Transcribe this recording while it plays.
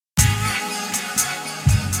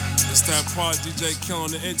that part DJ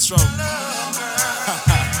killing the intro.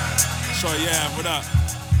 Sure, yeah, what up?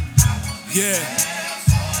 Yeah.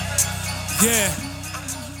 Yeah.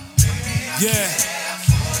 Yeah.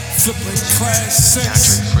 Flipping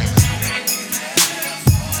classics.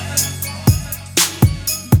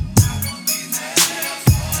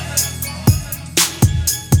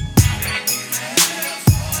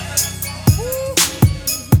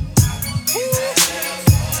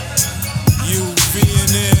 DeAndre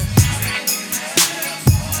Freeman.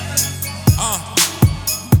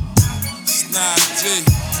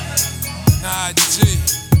 Naww,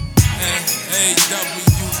 N-A-W-W-G.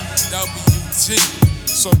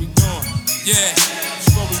 That's what we doing. Yeah, that's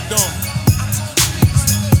what we doing.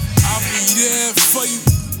 I'll be there for you.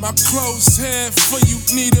 My clothes hair for you.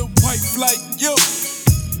 Need a wife like you.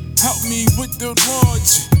 Help me with the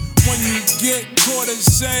laundry. When you get caught, I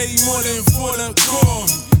say more than for the call.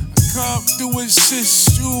 I come through and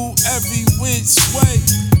assist you every which way.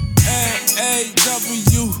 N-A-W-W-G.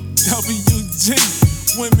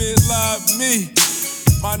 Women love me.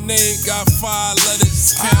 My name got 5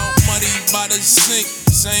 letters. Count money by the sink.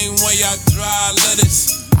 Same way I dry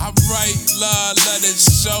letters. I write love letters.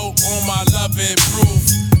 Show all my love and proof.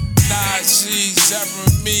 Nah, she's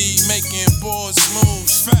ever me, making boys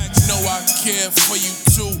moves. Facts. Know I care for you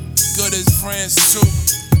too. Good as friends too.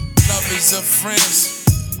 Love is a friends.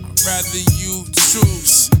 I'd rather you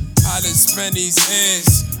choose how to spend these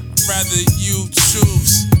ends. I'd rather you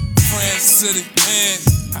choose. Friends to the end,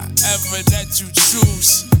 however that you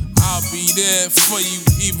choose. I'll be there for you,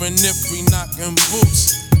 even if we knockin'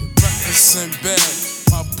 boots. Breakfast in bed,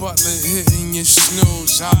 my butler hitting your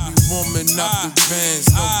snooze. I'll be warming up the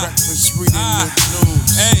bands, no breakfast reading the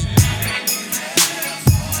news. Hey,